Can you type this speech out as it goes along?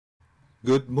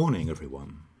Good morning,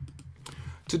 everyone.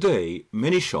 Today,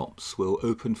 many shops will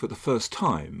open for the first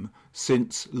time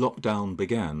since lockdown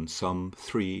began some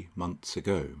 3 months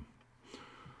ago.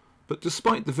 But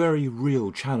despite the very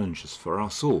real challenges for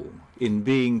us all in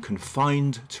being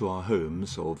confined to our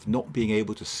homes, of not being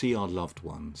able to see our loved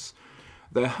ones,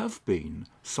 there have been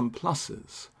some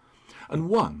pluses. And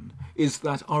one is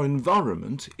that our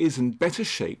environment is in better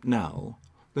shape now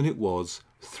than it was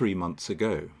 3 months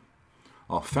ago.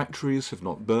 Our factories have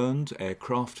not burned,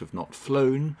 aircraft have not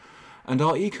flown, and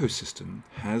our ecosystem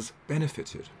has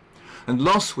benefited. And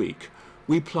last week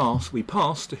we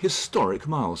passed a historic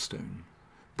milestone.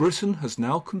 Britain has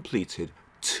now completed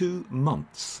 2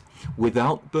 months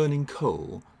without burning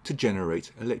coal to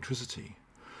generate electricity.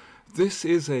 This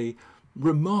is a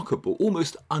remarkable,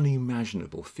 almost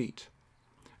unimaginable feat.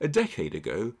 A decade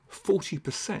ago,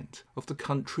 40% of the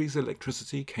country's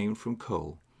electricity came from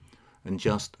coal, and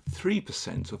just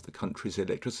 3% of the country's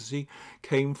electricity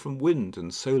came from wind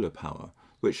and solar power,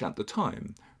 which at the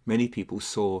time many people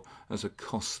saw as a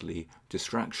costly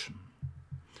distraction.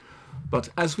 But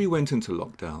as we went into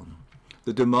lockdown,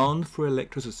 the demand for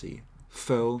electricity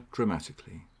fell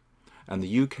dramatically, and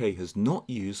the UK has not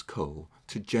used coal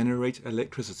to generate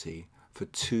electricity for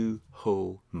 2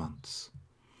 whole months.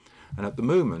 And at the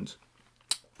moment,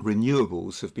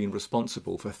 renewables have been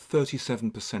responsible for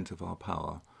 37% of our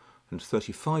power, and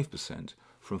 35%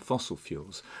 from fossil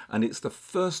fuels. And it's the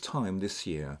first time this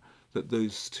year that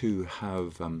those two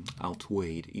have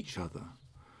outweighed each other.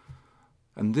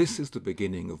 And this is the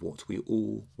beginning of what we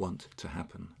all want to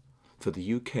happen, for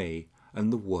the UK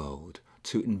and the world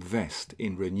to invest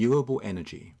in renewable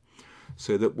energy,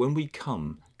 so that when we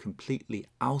come completely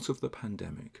out of the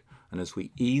pandemic and as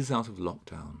we ease out of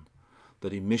lockdown,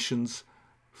 that emissions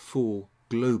fall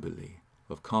globally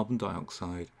of carbon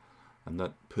dioxide and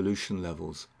that pollution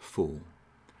levels fall.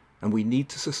 And we need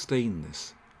to sustain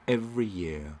this every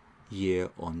year,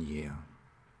 year on year.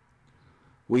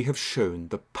 We have shown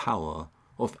the power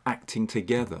of acting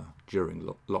together during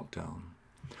lockdown.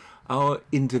 Our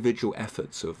individual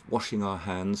efforts of washing our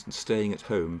hands and staying at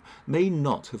home may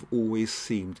not have always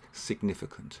seemed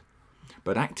significant,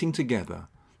 but acting together,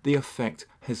 the effect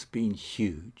has been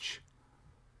huge.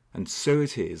 And so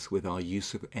it is with our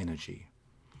use of energy,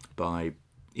 by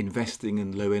investing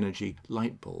in low energy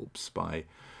light bulbs, by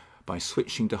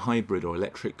switching to hybrid or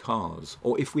electric cars,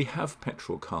 or if we have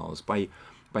petrol cars, by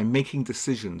making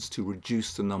decisions to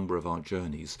reduce the number of our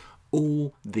journeys.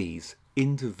 All these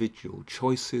individual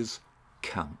choices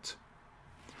count.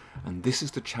 And this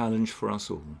is the challenge for us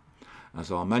all.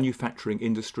 As our manufacturing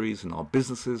industries and our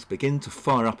businesses begin to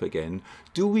fire up again,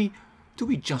 do we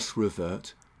just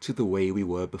revert to the way we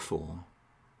were before?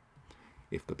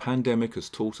 If the pandemic has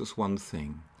taught us one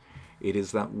thing, it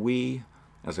is that we,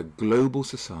 as a global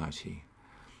society,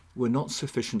 were not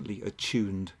sufficiently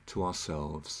attuned to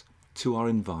ourselves, to our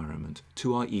environment,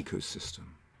 to our ecosystem.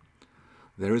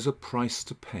 There is a price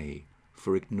to pay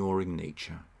for ignoring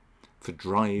nature, for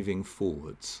driving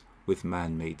forwards with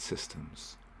man-made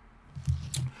systems.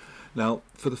 Now,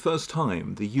 for the first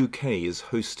time, the UK is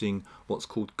hosting what's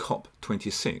called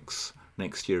COP26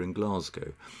 next year in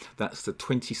Glasgow. That's the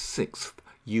 26th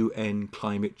UN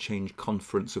Climate Change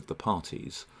Conference of the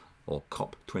Parties, or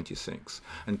COP26.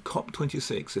 And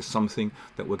COP26 is something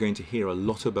that we're going to hear a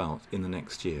lot about in the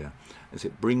next year, as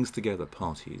it brings together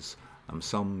parties,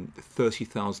 some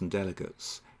 30,000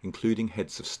 delegates, including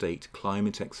heads of state,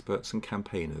 climate experts and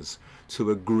campaigners,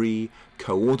 to agree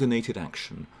coordinated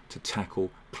action to tackle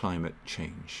climate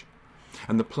change.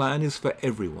 And the plan is for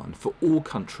everyone, for all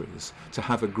countries, to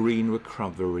have a green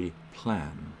recovery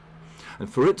plan. And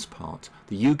for its part,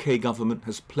 the UK government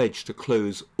has pledged to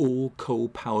close all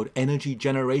coal-powered energy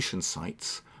generation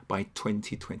sites by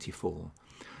 2024.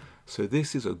 So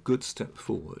this is a good step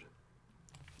forward.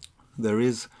 There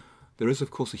is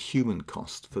of course a human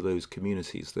cost for those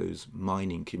communities, those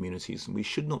mining communities, and we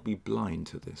should not be blind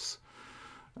to this.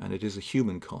 And it is a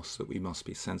human cost that we must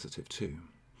be sensitive to.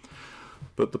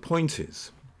 But the point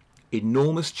is,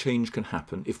 enormous change can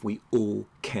happen if we all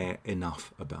care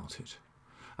enough about it.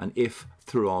 And if,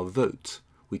 through our vote,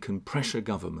 we can pressure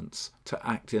governments to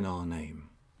act in our name.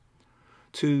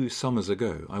 2 summers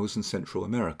ago, I was in Central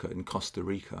America, in Costa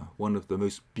Rica, one of the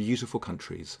most beautiful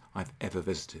countries I've ever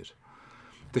visited.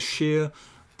 The sheer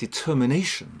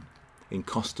determination in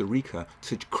Costa Rica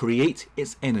to create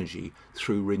its energy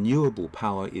through renewable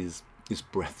power is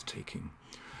breathtaking.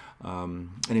 And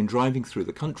in driving through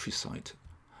the countryside,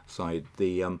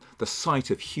 the sight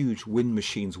of huge wind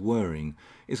machines whirring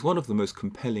is one of the most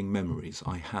compelling memories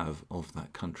I have of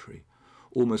that country.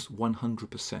 almost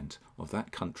 100% of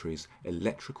that country's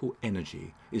electrical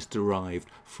energy is derived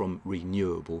from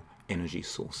renewable energy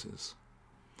sources.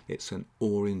 It's an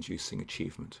awe-inducing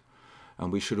achievement,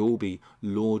 and we should all be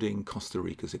lauding Costa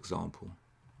Rica's example.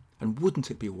 And wouldn't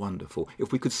it be wonderful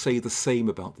if we could say the same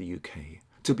about the UK,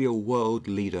 to be a world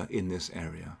leader in this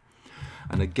area?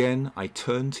 And again, I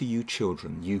turn to you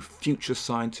children, you future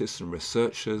scientists and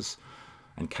researchers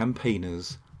and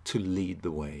campaigners, to lead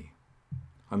the way.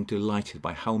 I'm delighted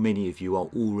by how many of you are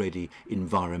already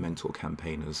environmental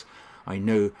campaigners. I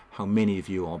know how many of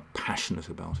you are passionate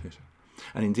about it.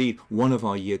 And indeed, one of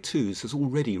our Year 2s has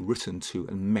already written to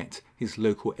and met his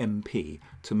local MP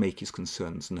to make his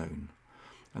concerns known.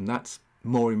 And that's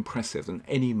more impressive than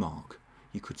any mark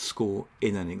you could score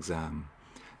in an exam.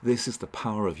 This is the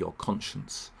power of your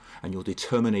conscience and your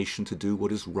determination to do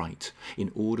what is right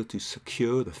in order to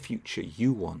secure the future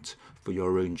you want for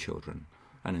your own children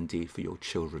and indeed for your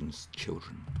children's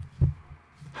children.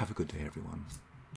 Have a good day, everyone.